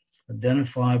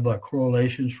 identified by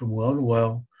correlations from well to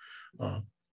well.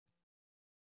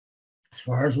 As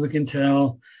far as we can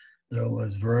tell, there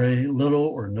was very little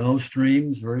or no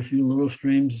streams, very few little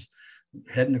streams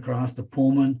heading across the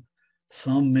Pullman.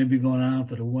 Some may be going out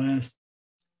to the west.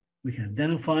 We can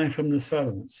identify from the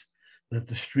sediments that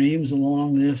the streams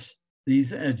along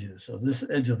these edges of this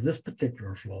edge of this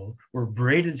particular flow were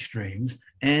braided streams,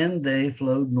 and they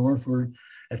flowed northward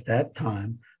at that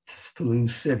time to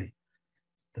Palouse City.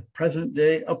 The present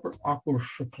day upper aquifer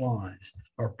supplies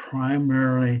are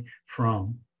primarily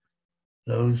from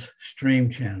those stream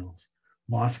channels.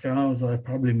 Moscow, as I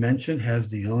probably mentioned, has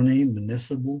the only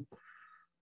municipal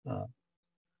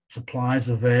supplies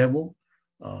available.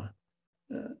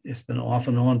 It's been off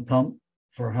and on pumped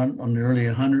for nearly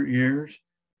 100 years.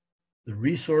 The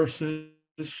resources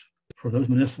for those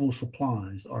municipal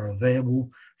supplies are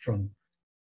available from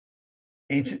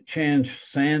ancient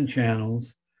sand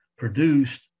channels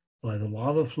produced by the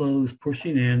lava flows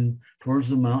pushing in towards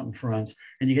the mountain fronts,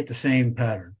 and you get the same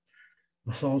pattern.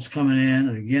 Basalt's coming in,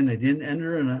 and again, they didn't end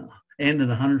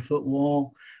in a 100-foot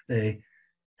wall. They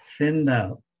thinned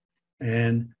out,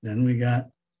 and then we got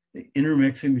the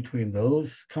intermixing between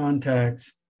those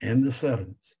contacts and the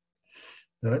sediments.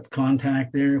 That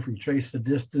contact there, if we trace the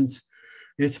distance,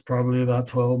 it's probably about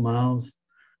 12 miles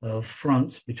of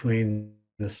fronts between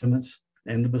the sediments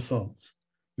and the basalts.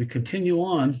 We continue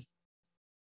on,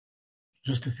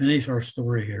 just to finish our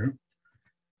story here,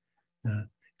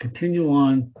 continue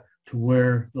on to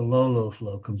where the low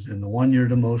flow comes in, the one you're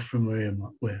the most familiar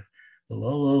with. The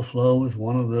low flow is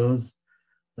one of those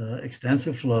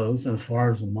extensive flows, and as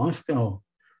far as the Moscow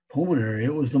Pullman area,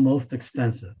 it was the most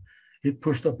extensive. it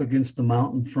pushed up against the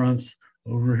mountain fronts.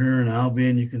 Over here in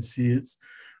Albion, you can see it's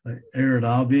arid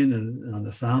Albion, and on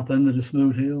the south end of the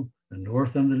Smoot Hill, the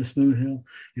north end of the Smoot Hill,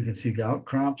 you can see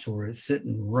outcrops where it's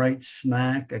sitting right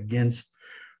smack against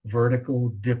vertical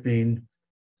dipping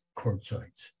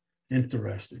quartzites.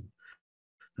 Interesting.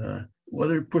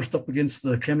 Whether it pushed up against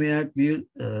the PBAC Butte,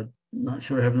 not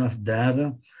sure I have enough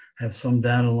data. Have some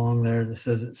data along there that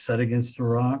says it's set against the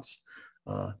rocks.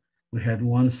 We had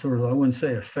one sort of, I wouldn't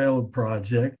say a failed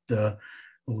project, but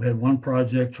we had one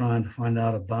project trying to find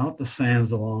out about the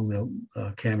sands along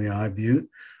the PBAC Butte.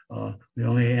 We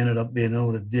only ended up being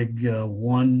able to dig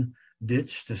one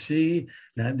ditch to see.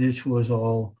 That ditch was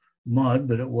all mud,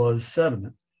 but it was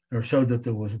sediment, or showed that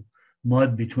there was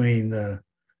mud between the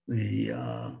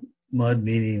mud,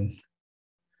 meaning,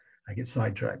 I get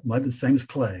sidetracked. Mud is the same as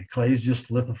clay. Clay is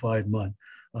just lithified mud.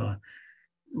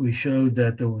 We showed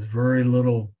that there was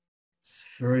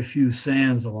very few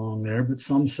sands along there, but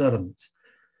some sediments.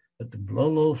 But the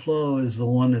low flow is the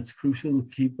one that's crucial to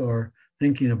keep our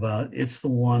thinking about. It's the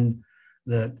one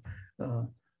that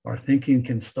our thinking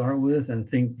can start with and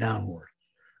think downward.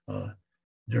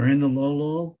 During the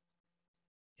low,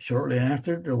 shortly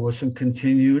after, there was some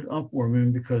continued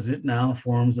upwarming because it now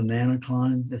forms an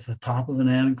anticline. It's the top of an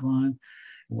anticline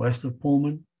west of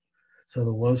Pullman. So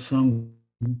there was some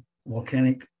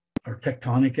volcanic or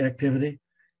tectonic activity.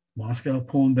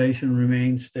 Moscow-Pullman Basin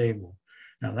remained stable.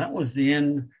 Now that was the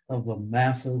end of the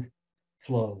massive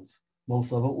flows.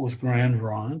 Most of it was Grand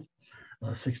Ronde,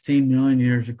 16 million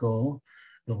years ago.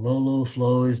 The low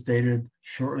flow is dated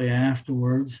shortly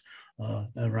afterwards,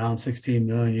 around 16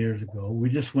 million years ago. We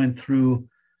just went through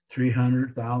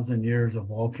 300,000 years of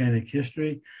volcanic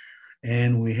history,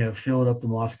 and we have filled up the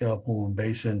Moscow-Pullman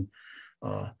Basin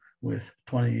with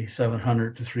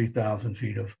 2,700 to 3,000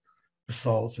 feet of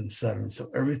basalts and sediments. So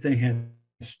everything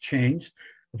has changed.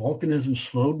 The volcanism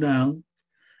slowed down,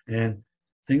 and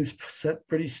things sat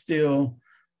pretty still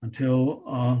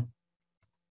until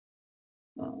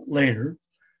later.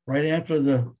 Right after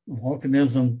the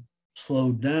volcanism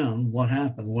slowed down, what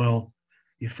happened? Well,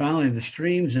 the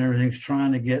streams and everything's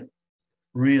trying to get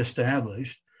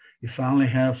reestablished. You finally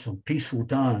have some peaceful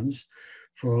times.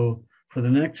 For the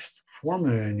next 4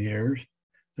 million years,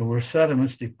 there were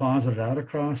sediments deposited out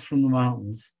across from the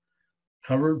mountains,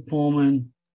 covered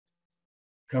Pullman,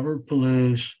 covered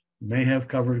Palouse, may have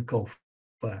covered Kodiak.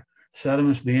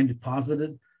 Sediments being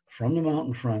deposited from the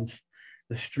mountain fronts.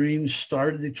 The streams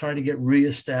started to try to get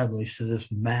reestablished to this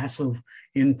massive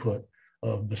input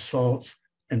of basalts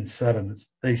and sediments.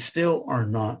 They still are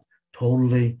not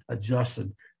totally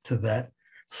adjusted to that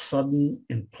sudden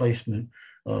emplacement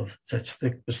of such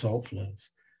thick basalt flows.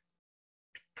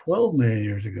 12 million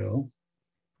years ago,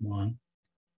 come on,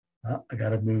 I got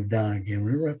to move down again.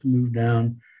 Whenever I have to move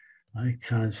down, I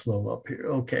kind of slow up here.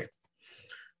 Okay.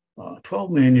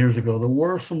 12 million years ago, there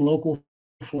were some local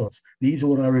flows. These are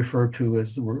what I refer to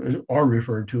as, are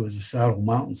referred to as the Saddle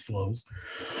Mountains flows.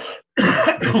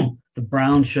 The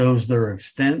brown shows their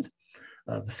extent.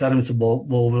 The sediments of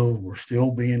Bowville were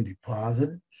still being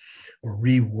deposited or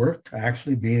reworked,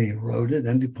 actually being eroded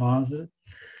and deposited.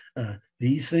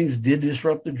 These things did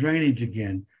disrupt the drainage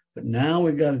again, but now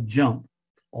we've got to jump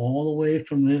all the way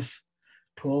from this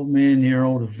 12 million year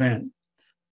old event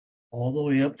all the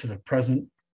way up to the present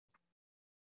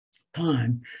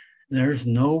time. There's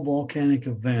no volcanic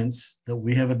events that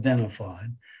we have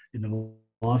identified in the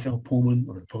Moscow-Pullman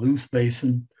or the Palouse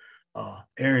Basin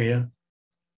area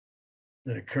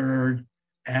that occurred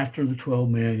after the 12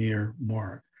 million year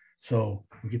mark. So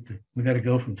we got to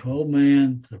go from 12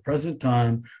 million to the present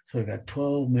time. So we got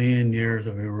 12 million years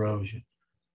of erosion.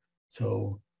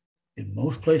 So in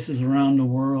most places around the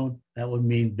world, that would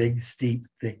mean big, steep,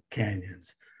 thick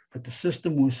canyons. But the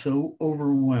system was so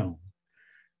overwhelmed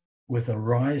with a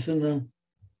rise in the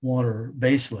water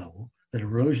base level that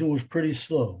erosion was pretty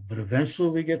slow. But eventually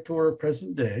we get to our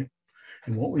present day,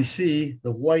 and what we see,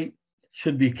 the white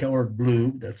should be colored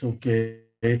blue. That's okay.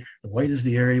 The white is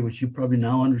the area which you probably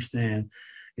now understand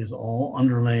is all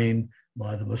underlain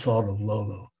by the basalt of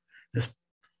Lolo. This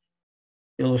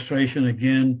illustration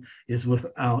again is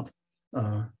without,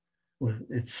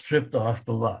 it's stripped off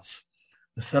the luts.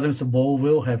 The sediments of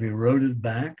Bowville have eroded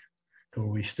back to where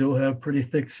we still have pretty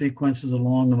thick sequences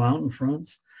along the mountain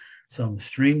fronts. Some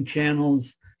stream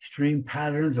channels, stream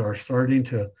patterns are starting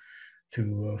to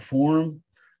form.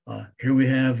 Here we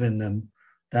have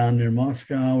down near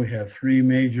Moscow, we have 3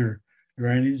 major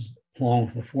drainages along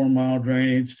with the 4-mile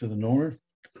drainage to the north,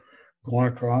 going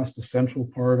across the central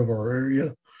part of our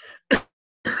area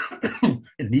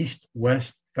in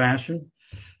east-west fashion.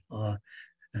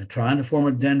 trying to form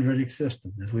a dendritic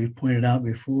system. As we pointed out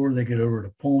before, they get over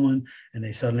to Pullman and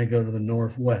they suddenly go to the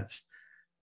northwest.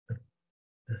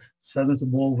 The sediments of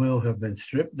Bowlville have been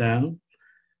stripped down.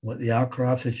 What the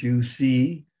outcrops that you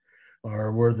see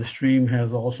are where the stream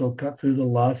has also cut through the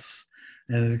luffs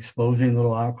and is exposing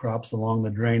little outcrops along the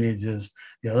drainages.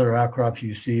 The other outcrops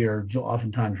you see are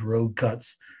oftentimes road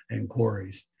cuts and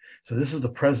quarries. So this is the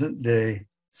present day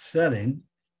setting.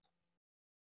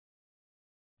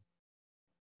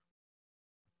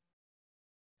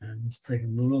 And let's take a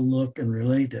little look and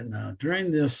relate it now.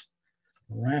 During this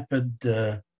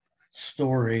rapid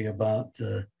story about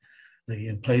the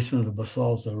emplacement of the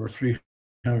basalts over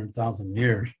 300,000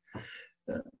 years,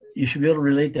 you should be able to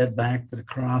relate that back to the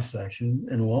cross section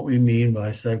and what we mean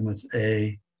by segments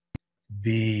A,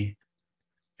 B,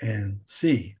 and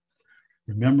C.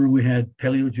 Remember, we had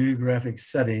paleogeographic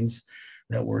settings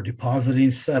that were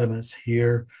depositing sediments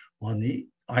here on the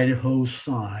Idaho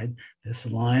side. This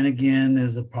line again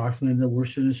is approximately the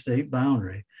Washington state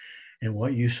boundary. And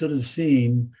what you should have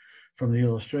seen from the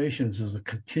illustrations is a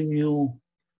continual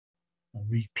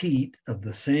repeat of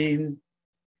the same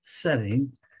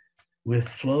setting with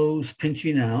flows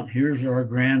pinching out. Here's our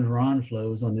Grand Ronde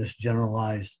flows on this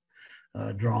generalized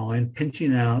drawing,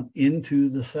 pinching out into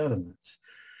the sediments.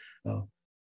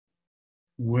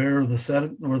 Where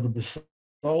the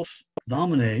basalts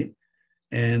dominate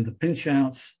and the pinch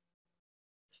outs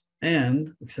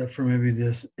end, except for maybe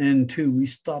this N2, we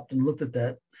stopped and looked at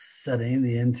that setting,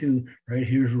 the N2, right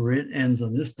here's where it ends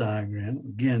on this diagram,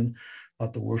 again,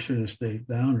 about the Washington state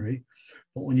boundary.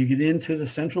 But when you get into the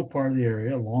central part of the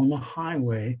area, along the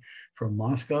highway from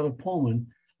Moscow to Pullman,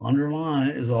 underlying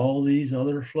is all these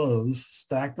other flows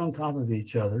stacked on top of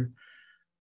each other.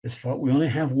 We only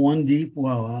have one deep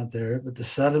well out there, but the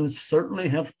sediments certainly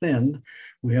have thinned.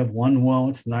 We have one well,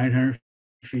 it's 900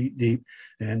 feet deep,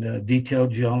 and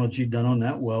detailed geology done on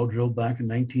that well, drilled back in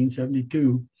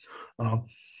 1972. The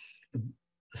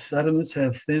sediments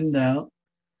have thinned out,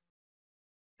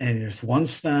 and there's one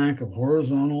stack of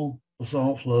horizontal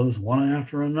basalt flows, one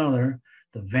after another.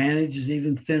 The Vantage is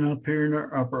even thin up here in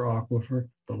our upper aquifer.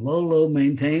 The low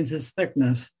maintains its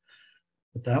thickness,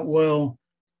 but that well,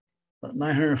 that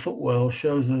 900-foot well,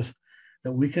 shows us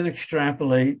that we can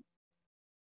extrapolate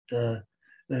that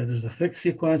there's a thick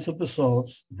sequence of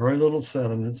basalts, very little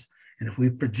sediments, and if we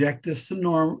project this to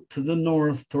the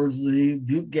north towards the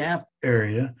Butte Gap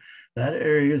area, that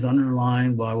area is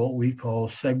underlined by what we call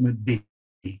segment B.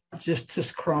 Just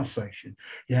this cross section.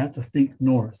 You have to think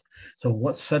north. So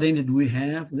what setting did we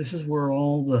have? This is where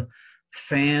all the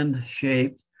fan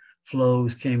shaped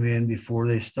flows came in before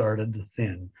they started to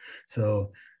thin.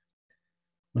 So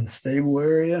in the stable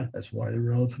area, that's why they're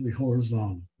relatively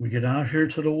horizontal. We get out here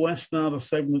to the west now to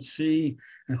segment C,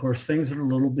 and of course things are a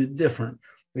little bit different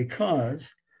because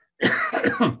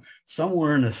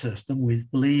somewhere in the system, we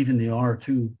believe in the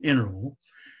R2 interval,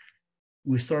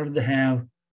 we started to have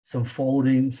some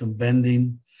folding, some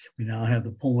bending. We now have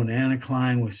the Pullman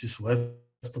anticline, which is west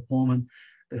of Pullman.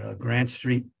 Grant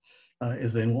Street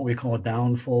is in what we call a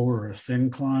downfold or a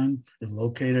syncline. It's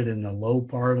located in the low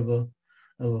part of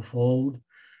a fold.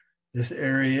 This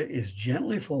area is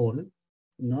gently folded,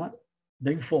 not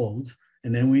big folds.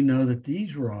 And then we know that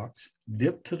these rocks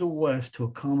dip to the west to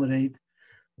accommodate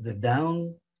the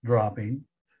down dropping,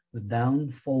 the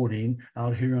down folding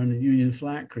out here on the Union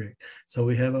Flat Creek. So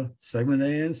we have a segment A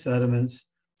in sediments,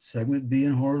 segment B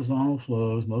in horizontal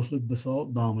flows, mostly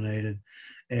basalt dominated,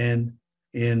 and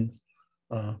in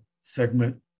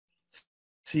segment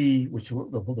C, which the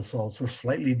basalts are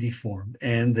slightly deformed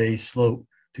and they slope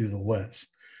to the west.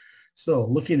 So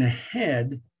looking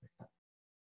ahead,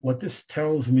 what this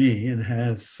tells me and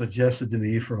has suggested to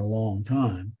me for a long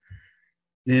time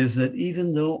is that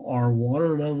even though our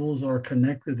water levels are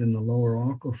connected in the lower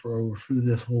aquifer through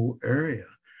this whole area,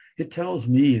 it tells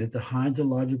me that the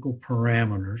hydrological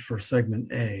parameters for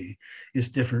segment A is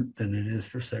different than it is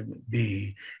for segment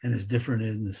B and is different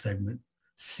in the segment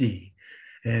C.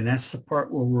 And that's the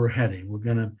part where we're heading. We're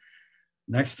going to,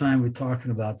 next time we're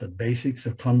talking about the basics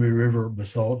of Columbia River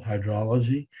basalt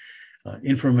hydrology,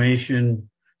 information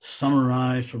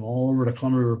summarized from all over the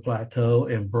Columbia River Plateau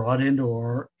and brought into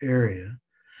our area,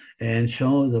 and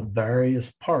show the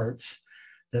various parts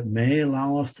that may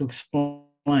allow us to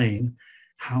explain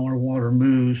how our water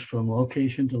moves from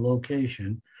location to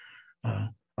location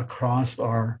across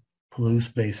our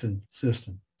Palouse Basin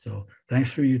system. So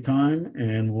thanks for your time,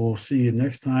 and we'll see you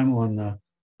next time on the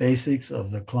basics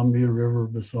of the Columbia River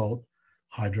basalt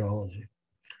hydrology.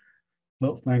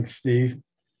 Well, thanks, Steve.